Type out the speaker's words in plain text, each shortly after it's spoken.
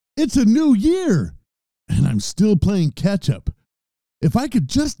It's a new year, and I'm still playing catch up. If I could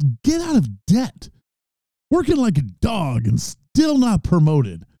just get out of debt, working like a dog and still not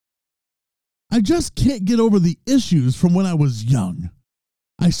promoted. I just can't get over the issues from when I was young.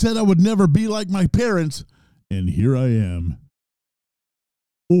 I said I would never be like my parents, and here I am.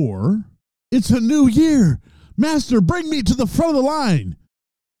 Or, it's a new year. Master, bring me to the front of the line.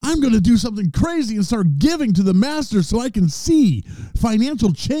 I'm going to do something crazy and start giving to the master so I can see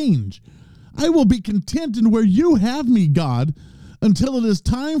financial change. I will be content in where you have me, God, until it is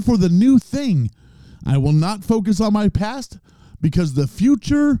time for the new thing. I will not focus on my past because the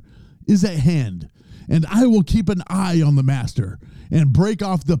future is at hand, and I will keep an eye on the master and break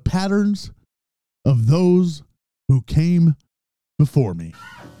off the patterns of those who came before me.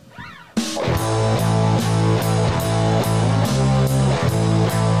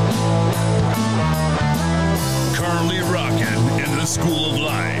 Currently rocking in the school of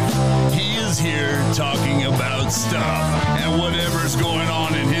life. He is here talking about stuff and whatever's going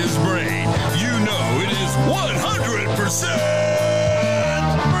on in his brain. You know it is 100%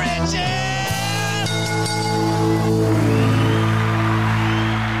 Bridget!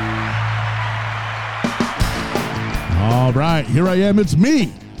 All right, here I am. It's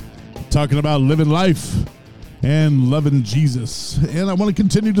me talking about living life and loving Jesus. And I want to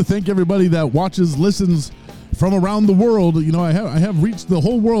continue to thank everybody that watches, listens from around the world. You know, I have reached the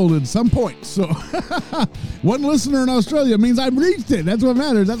whole world at some point. So one listener in Australia means I've reached it. That's what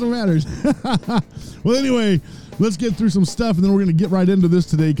matters. That's what matters. Well, anyway, let's get through some stuff, and then we're going to get right into this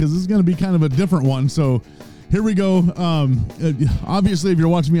today because this is going to be kind of a different one. So here we go. Obviously, if you're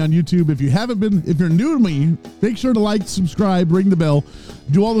watching me on YouTube, if you're new to me, make sure to like, subscribe, ring the bell,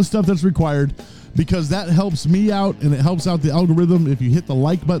 do all the stuff that's required, because that helps me out and it helps out the algorithm. If you hit the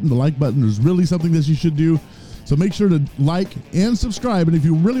like button is really something that you should do. So make sure to like and subscribe. And if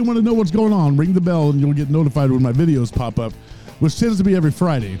you really want to know what's going on, ring the bell and you'll get notified when my videos pop up, which tends to be every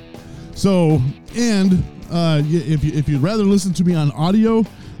Friday. So, and if you'd rather listen to me on audio,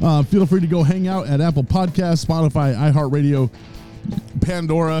 feel free to go hang out at Apple Podcasts, Spotify, iHeartRadio,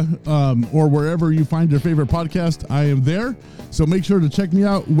 Pandora, or wherever you find your favorite podcast. I am there. So make sure to check me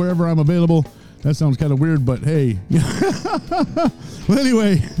out wherever I'm available. That sounds kind of weird, but hey. Well,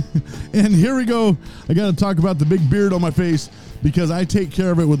 anyway, and here we go. I got to talk about the big beard on my face because I take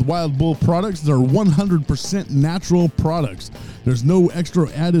care of it with Wild Bull products. They're 100% natural products. There's no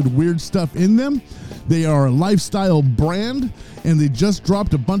extra added weird stuff in them. They are a lifestyle brand, and they just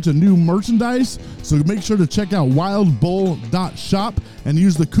dropped a bunch of new merchandise. So make sure to check out wildbull.shop and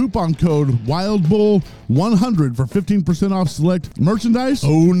use the coupon code WILDBULL100 for 15% off select merchandise.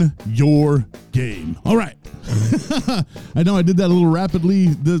 Own your game. All right. I know I did that a little more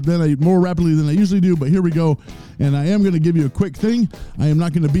rapidly than I usually do, but here we go. And I am going to give you a quick thing. I am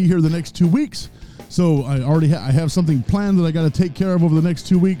not going to be here the next 2 weeks. So I already I have something planned that I got to take care of over the next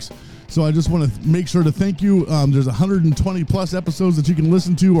 2 weeks. So I just want to make sure to thank you. There's 120 plus episodes that you can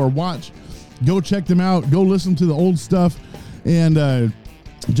listen to or watch. Go check them out. Go listen to the old stuff and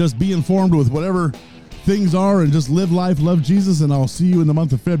just be informed with whatever things are and just live life, love Jesus, and I'll see you in the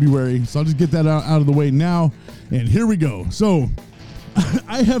month of February. So I'll just get that out of the way now. And here we go. So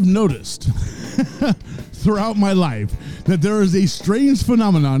I have noticed throughout my life that there is a strange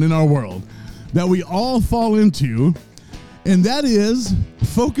phenomenon in our world that we all fall into, and that is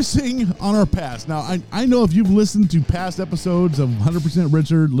focusing on our past. Now, I know if you've listened to past episodes of 100%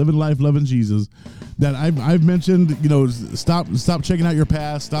 Richard, Living Life, Loving Jesus, that I've mentioned, you know, stop checking out your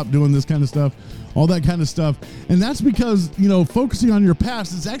past, stop doing this kind of stuff, all that kind of stuff. And that's because, you know, focusing on your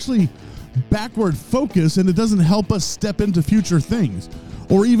past is actually backward focus, and it doesn't help us step into future things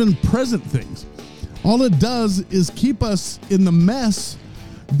or even present things. All it does is keep us in the mess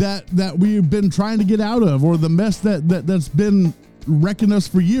that we've been trying to get out of, or the mess that's been wrecking us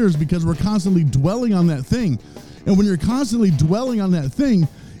for years because we're constantly dwelling on that thing. And when you're constantly dwelling on that thing,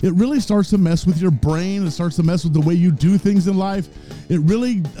 it really starts to mess with your brain. It starts to mess with the way you do things in life. It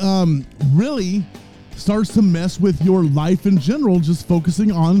really starts to mess with your life in general, just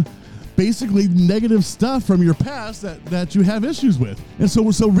focusing on basically negative stuff from your past that you have issues with. And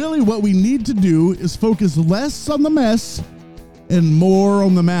so really what we need to do is focus less on the mess and more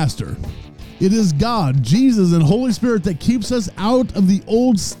on the master. It is God, Jesus, and Holy Spirit that keeps us out of the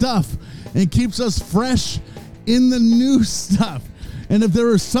old stuff and keeps us fresh in the new stuff. And if there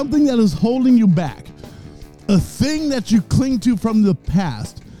is something that is holding you back, a thing that you cling to from the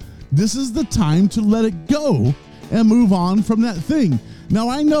past, this is the time to let it go and move on from that thing. Now,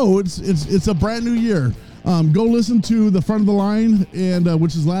 I know it's a brand new year. Go listen to the front of the line, and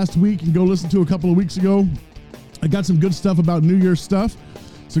which is last week, and go listen to a couple of weeks ago. I got some good stuff about New Year's stuff.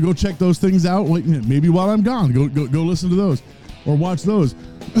 So go check those things out. Maybe while I'm gone, go listen to those or watch those.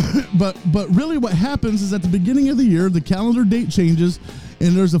 But really what happens is at the beginning of the year, the calendar date changes,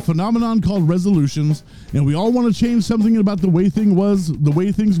 and there's a phenomenon called resolutions, and we all want to change something about the way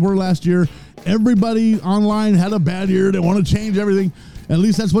things were last year. Everybody online had a bad year. They want to change everything. At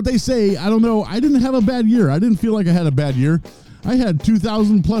least that's what they say. I don't know. I didn't have a bad year. I didn't feel like I had a bad year. I had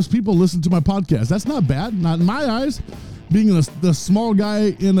 2,000 plus people listen to my podcast. That's not bad, not in my eyes. Being the small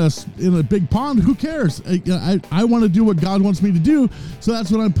guy in a big pond, who cares? I want to do what God wants me to do, so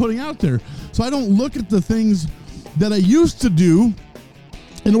that's what I'm putting out there. So I don't look at the things that I used to do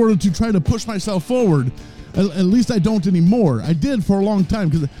in order to try to push myself forward. At least I don't anymore. I did for a long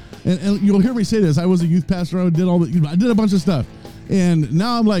time, and you'll hear me say this. I was a youth pastor. I did a bunch of stuff, and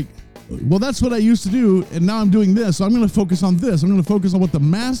now I'm like, well, that's what I used to do, and now I'm doing this, so I'm going to focus on this. I'm going to focus on what the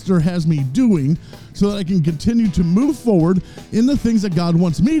Master has me doing so that I can continue to move forward in the things that God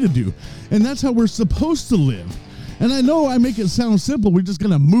wants me to do. And that's how we're supposed to live. And I know I make it sound simple. We're just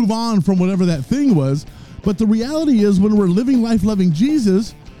going to move on from whatever that thing was. But the reality is, when we're living life loving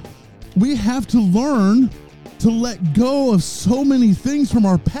Jesus, we have to learn to let go of so many things from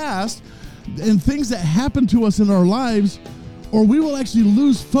our past and things that happen to us in our lives, or we will actually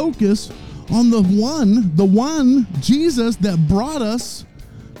lose focus on the one Jesus that brought us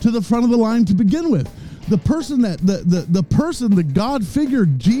to the front of the line to begin with. The person the God figure,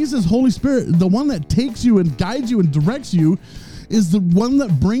 Jesus, Holy Spirit, the one that takes you and guides you and directs you, is the one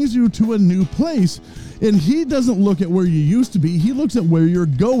that brings you to a new place. And he doesn't look at where you used to be. He looks at where you're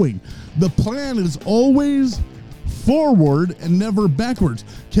going. The plan is always forward and never backwards.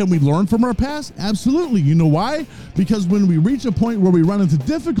 Can we learn from our past? Absolutely. You know why? Because when we reach a point where we run into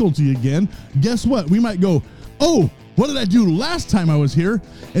difficulty again, guess what? We might go, oh, what did I do last time I was here?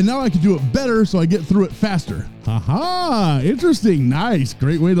 And now I can do it better, so I get through it faster. Aha, interesting. Nice.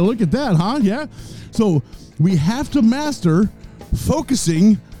 Great way to look at that, huh? Yeah. So we have to master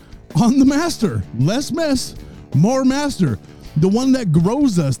focusing on the Master. Less mess, more Master. The one that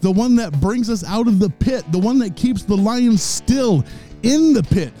grows us, the one that brings us out of the pit, the one that keeps the lion still in the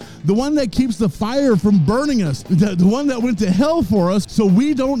pit, the one that keeps the fire from burning us, the one that went to hell for us so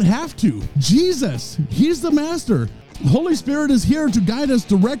we don't have to. Jesus, he's the Master. Holy Spirit is here to guide us,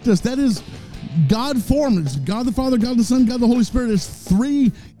 direct us. That is God formed. It's God the Father, God the Son, God the Holy Spirit is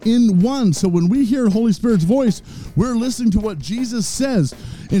 3 in 1. So when we hear Holy Spirit's voice, we're listening to what Jesus says.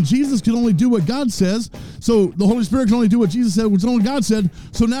 And Jesus can only do what God says. So the Holy Spirit can only do what Jesus said, which only God said.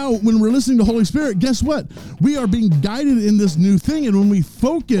 So now when we're listening to Holy Spirit, guess what? We are being guided in this new thing. And when we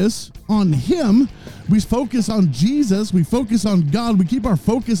focus on Him, we focus on Jesus, we focus on God, we keep our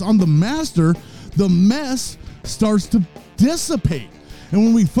focus on the Master, the mess starts to dissipate. And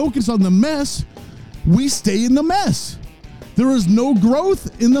when we focus on the mess, we stay in the mess. There is no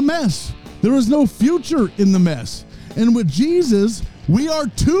growth in the mess. There is no future in the mess. And with Jesus, we are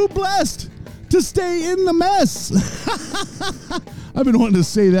too blessed to stay in the mess. I've been wanting to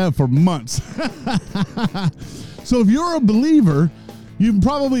say that for months. So if you're a believer, you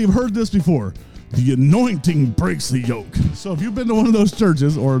probably have heard this before. The anointing breaks the yoke. So if you've been to one of those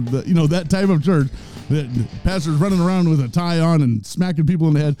churches, or that type of church, that pastor's running around with a tie on and smacking people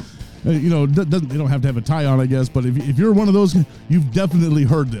in the head, they don't have to have a tie on, I guess, but if you're one of those, you've definitely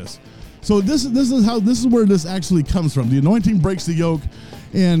heard this. So this is where this actually comes from. The anointing breaks the yoke.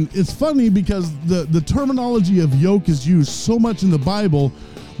 And it's funny because the terminology of yoke is used so much in the Bible.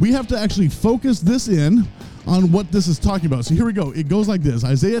 We have to actually focus this in on what this is talking about. So here we go. It goes like this.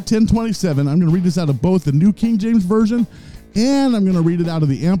 Isaiah 10:27. I'm going to read this out of both the New King James Version, and I'm going to read it out of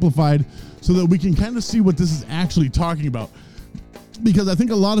the Amplified, so that we can kind of see what this is actually talking about. Because I think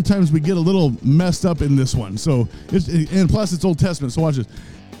a lot of times we get a little messed up in this one. So and plus it's Old Testament. So watch this.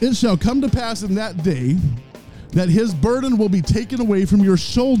 It shall come to pass in that day that his burden will be taken away from your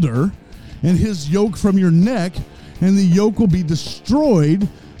shoulder and his yoke from your neck, and the yoke will be destroyed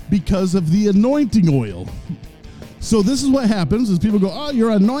because of the anointing oil. So this is what happens is people go, oh,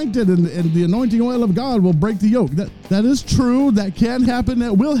 you're anointed, and the anointing oil of God will break the yoke. That is true. That can happen.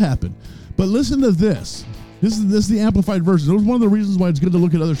 That will happen. But listen to this. This is the Amplified version. It was one of the reasons why it's good to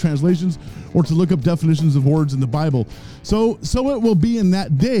look at other translations or to look up definitions of words in the Bible. So it will be in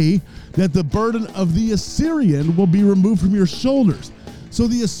that day that the burden of the Assyrian will be removed from your shoulders. So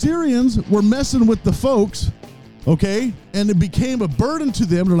the Assyrians were messing with the folks, okay? And it became a burden to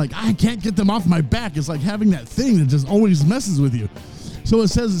them. They're like, I can't get them off my back. It's like having that thing that just always messes with you. So it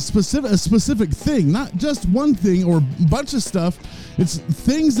says a specific thing, not just one thing or a bunch of stuff. It's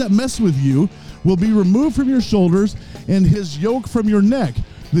things that mess with you will be removed from your shoulders, and his yoke from your neck.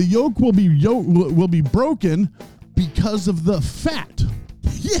 The yoke will be broken because of the fat.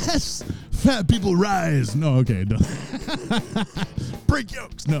 Yes, fat people rise. No, okay, no. Break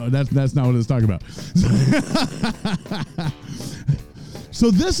yokes. No, that's not what it's talking about. So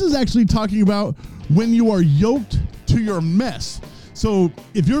this is actually talking about when you are yoked to your mess. So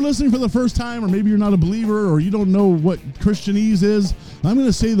if you're listening for the first time, or maybe you're not a believer, or you don't know what Christianese is, I'm going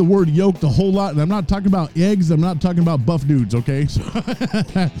to say the word yoked a whole lot, and I'm not talking about eggs. I'm not talking about buff dudes, okay?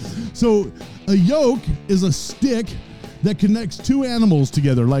 So a yoke is a stick that connects two animals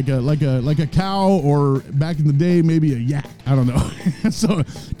together, like a cow, or back in the day, maybe a yak. I don't know. So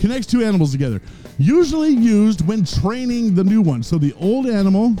connects two animals together. Usually used when training the new one. So the old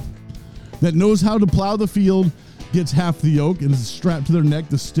animal that knows how to plow the field gets half the yoke and is strapped to their neck,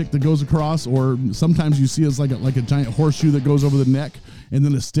 the stick that goes across, or sometimes you see it's like a giant horseshoe that goes over the neck, and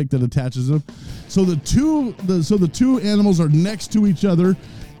then a stick that attaches them. So the two animals are next to each other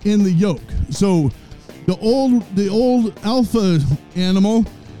in the yoke. So the old alpha animal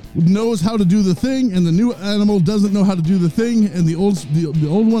knows how to do the thing, and the new animal doesn't know how to do the thing, and the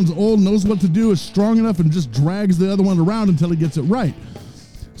old one's old, knows what to do, is strong enough, and just drags the other one around until he gets it right.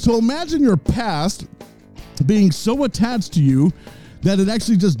 So imagine your past being so attached to you that it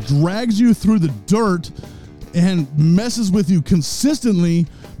actually just drags you through the dirt and messes with you consistently,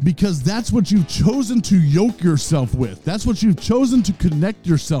 because that's what you've chosen to yoke yourself with. That's what you've chosen to connect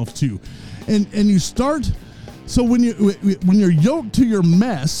yourself to. And you start, so when you're yoked to your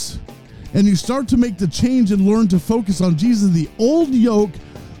mess and you start to make the change and learn to focus on Jesus, the old yoke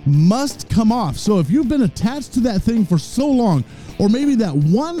must come off. So if you've been attached to that thing for so long, or maybe that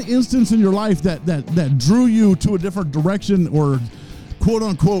one instance in your life that drew you to a different direction, or quote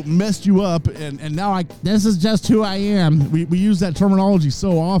unquote messed you up, and now this is just who I am. We use that terminology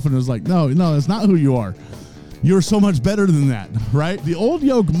so often. It's like, no, that's not who you are. You're so much better than that, right? The old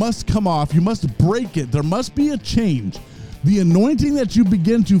yoke must come off. You must break it. There must be a change. The anointing that you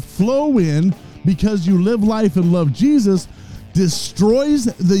begin to flow in because you live life and love Jesus destroys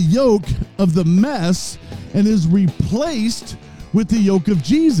the yoke of the mess and is replaced with the yoke of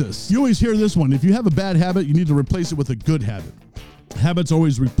Jesus. You always hear this one. If you have a bad habit, you need to replace it with a good habit. Habit's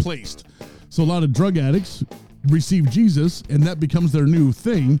always replaced. So a lot of drug addicts receive Jesus, and that becomes their new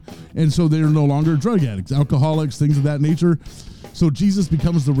thing, and so they're no longer drug addicts, alcoholics, things of that nature. So Jesus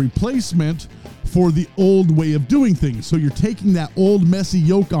becomes the replacement for the old way of doing things. So you're taking that old messy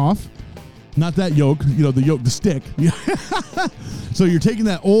yoke off, not that yoke, the yoke, the stick. So you're taking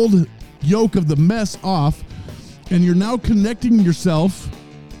that old yoke of the mess off, and you're now connecting yourself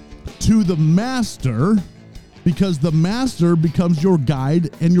to the master, because the master becomes your guide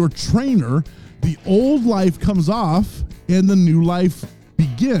and your trainer. The old life comes off and the new life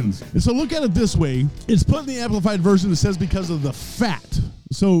begins. And so look at it this way. It's put in the Amplified Version. It says because of the fat.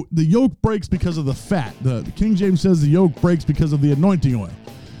 So the yoke breaks because of the fat. The King James says the yoke breaks because of the anointing oil.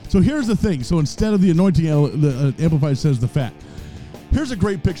 So here's the thing. So instead of the anointing oil, the Amplified says the fat. Here's a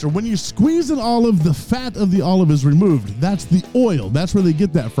great picture. When you squeeze an olive, the fat of the olive is removed. That's the oil. That's where they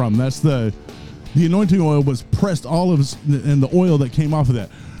get that from. That's the anointing oil was pressed olives and the oil that came off of that.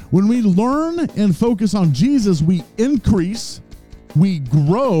 When we learn and focus on Jesus, we increase, we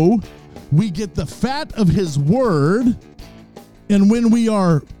grow, we get the fat of his word, and when we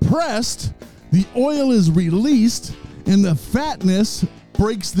are pressed, the oil is released and the fatness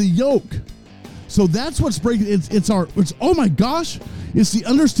breaks the yoke. So that's what's breaking. It's oh my gosh, it's the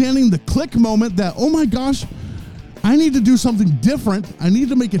understanding, the click moment that, oh my gosh, I need to do something different. I need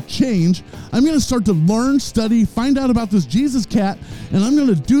to make a change. I'm going to start to learn, study, find out about this Jesus cat, and I'm going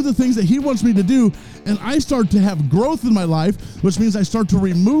to do the things that he wants me to do. And I start to have growth in my life, which means I start to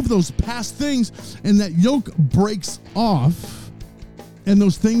remove those past things, and that yoke breaks off. And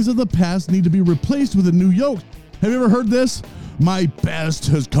those things of the past need to be replaced with a new yoke. Have you ever heard this? My past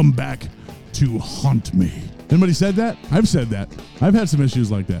has come back to haunt me. Anybody said that? I've said that. I've had some issues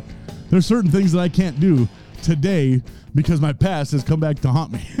like that. There's certain things that I can't do today because my past has come back to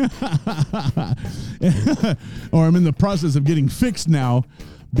haunt me. Or I'm in the process of getting fixed now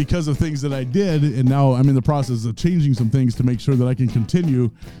because of things that I did, and now I'm in the process of changing some things to make sure that I can continue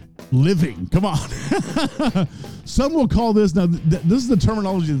living. Come on. Some will call this, now this is the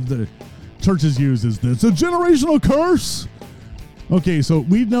terminology that the churches use, is it's a generational curse. Okay, so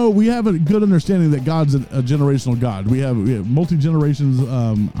we have a good understanding that God's a generational God. We have multi-generations,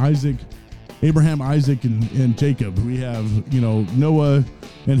 Abraham, Isaac, and Jacob. We have, Noah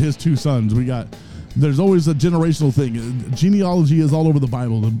and his two sons. There's always a generational thing. Genealogy is all over the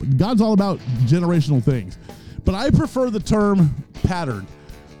Bible. God's all about generational things. But I prefer the term pattern.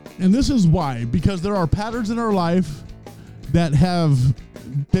 And this is why, because there are patterns in our life that have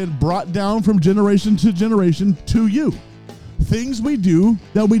been brought down from generation to generation to you. things we do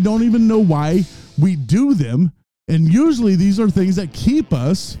that we don't even know why we do them. And usually these are things that keep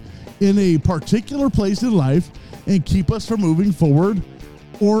us in a particular place in life and keep us from moving forward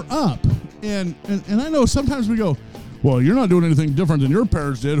or up. And I know sometimes we go, well, you're not doing anything different than your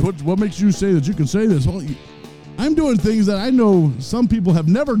parents did. What makes you say that you can say this? Well, I'm doing things that I know some people have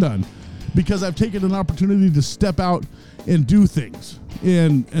never done because I've taken an opportunity to step out and do things.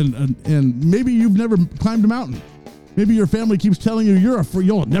 And maybe you've never climbed a mountain. Maybe your family keeps telling you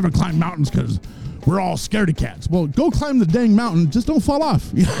you'll never climb mountains because we're all scaredy cats. Well, go climb the dang mountain. Just don't fall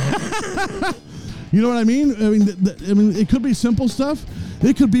off. You know what I mean? I mean, it could be simple stuff.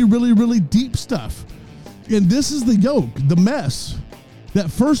 It could be really, really deep stuff. And this is the yoke, the mess, that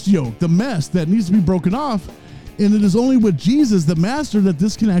first yoke, the mess that needs to be broken off. And it is only with Jesus, the master, that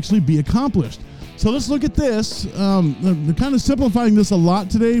this can actually be accomplished. So let's look at this. I'm kind of simplifying this a lot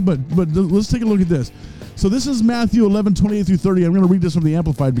today, but let's take a look at this. So this is Matthew 11, 28 through 30. I'm going to read this from the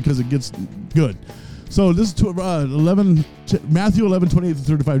Amplified because it gets good. So this is Matthew 11, 28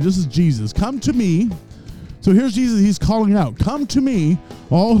 through 35. This is Jesus. Come to me. So here's Jesus. He's calling out. Come to me,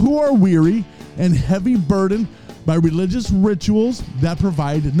 all who are weary and heavy burdened by religious rituals that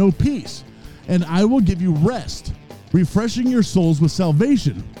provide no peace, and I will give you rest, refreshing your souls with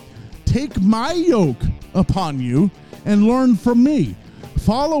salvation. Take my yoke upon you and learn from me,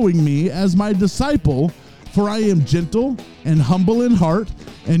 following me as my disciple, for I am gentle and humble in heart,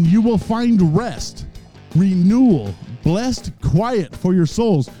 and you will find rest, renewal, blessed quiet for your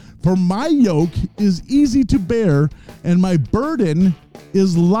souls. For my yoke is easy to bear, and my burden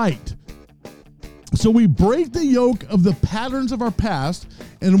is light. So we break the yoke of the patterns of our past,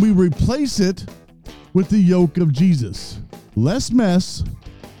 and we replace it with the yoke of Jesus. Less mess,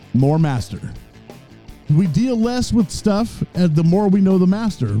 more master. We deal less with stuff the more we know the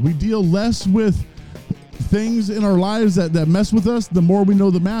master. We deal less with things in our lives that mess with us the more we know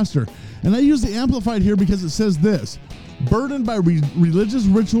the master. And I use the Amplified here because it says this: burdened by religious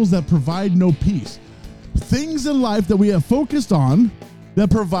rituals that provide no peace. Things in life that we have focused on that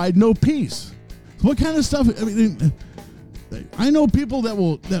provide no peace. What kind of stuff? I mean, I know people that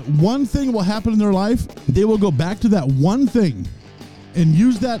one thing will happen in their life. They will go back to that one thing and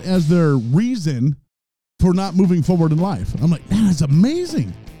use that as their reason for not moving forward in life. I'm like, man, it's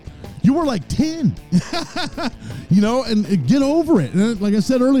amazing. You were like 10, and get over it. And like I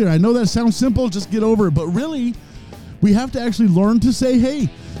said earlier, I know that sounds simple, just get over it. But really, we have to actually learn to say, hey,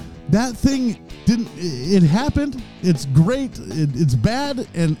 that thing it happened. It's great. It's bad.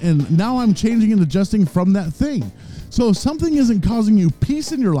 And now I'm changing and adjusting from that thing. So if something isn't causing you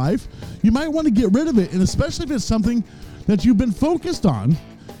peace in your life, you might want to get rid of it. And especially if it's something that you've been focused on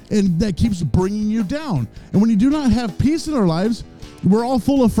and that keeps bringing you down. And when you do not have peace in our lives, we're all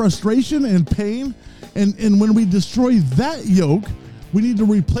full of frustration and pain. And when we destroy that yoke, we need to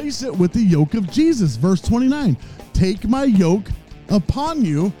replace it with the yoke of Jesus. Verse 29, take my yoke upon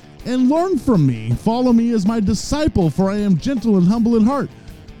you and learn from me. Follow me as my disciple, for I am gentle and humble in heart.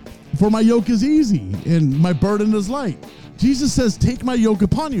 For my yoke is easy and my burden is light. Jesus says, take my yoke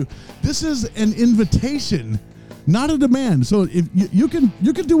upon you. This is an invitation, not a demand. So if you can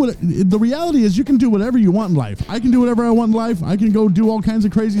do what, the reality is you can do whatever you want in life. I can do whatever I want in life. I can go do all kinds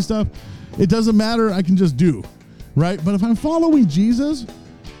of crazy stuff. It doesn't matter. I can just do, right? But if I'm following Jesus,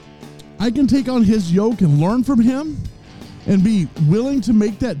 I can take on his yoke and learn from him and be willing to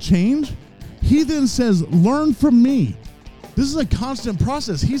make that change. He then says, learn from me. This is a constant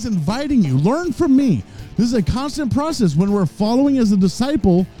process. He's inviting you, learn from me. This is a constant process. When we're following as a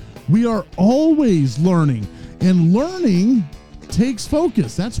disciple, we are always learning. And learning takes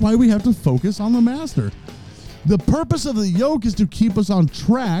focus. That's why we have to focus on the master. The purpose of the yoke is to keep us on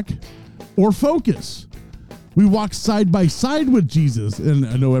track or focus. We walk side by side with Jesus. And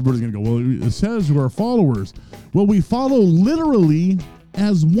I know everybody's going to go, well, it says we're followers. Well, we follow literally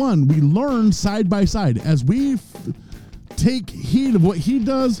as one. We learn side by side as we take heed of what he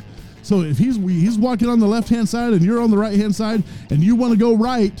does. So if he's walking on the left-hand side and you're on the right-hand side and you want to go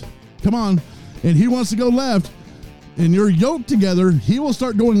right, come on, and he wants to go left, and you're yoked together, he will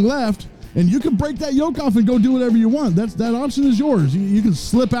start going left, and you can break that yoke off and go do whatever you want. That option is yours. You can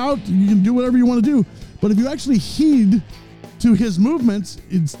slip out, you can do whatever you want to do. But if you actually heed to his movements,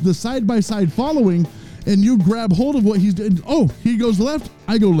 it's the side-by-side following, and you grab hold of what he's doing. Oh, he goes left,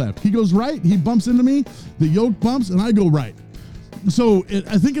 I go left. He goes right, he bumps into me, the yoke bumps, and I go right. So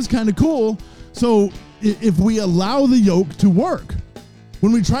I think it's kind of cool. So if we allow the yoke to work,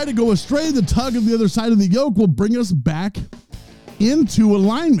 when we try to go astray, the tug of the other side of the yoke will bring us back into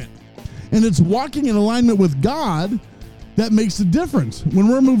alignment. And it's walking in alignment with God that makes a difference. When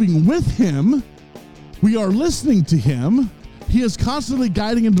we're moving with him, we are listening to him. He is constantly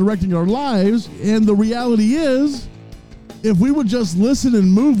guiding and directing our lives. And the reality is, if we would just listen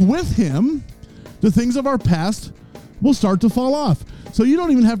and move with him, the things of our past will start to fall off. So you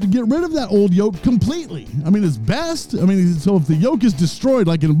don't even have to get rid of that old yoke completely. I mean, it's best. I mean, so if the yoke is destroyed,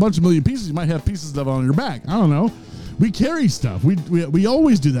 like in a bunch of million pieces, you might have pieces of it on your back. I don't know. We carry stuff. We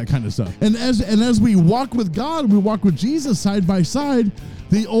always do that kind of stuff. And as we walk with God, we walk with Jesus side by side,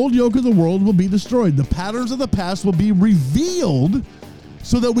 the old yoke of the world will be destroyed. The patterns of the past will be revealed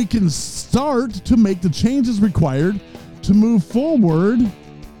so that we can start to make the changes required to move forward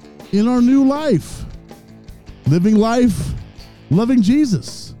in our new life. Living life, loving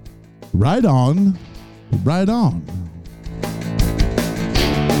Jesus. Right on, right on.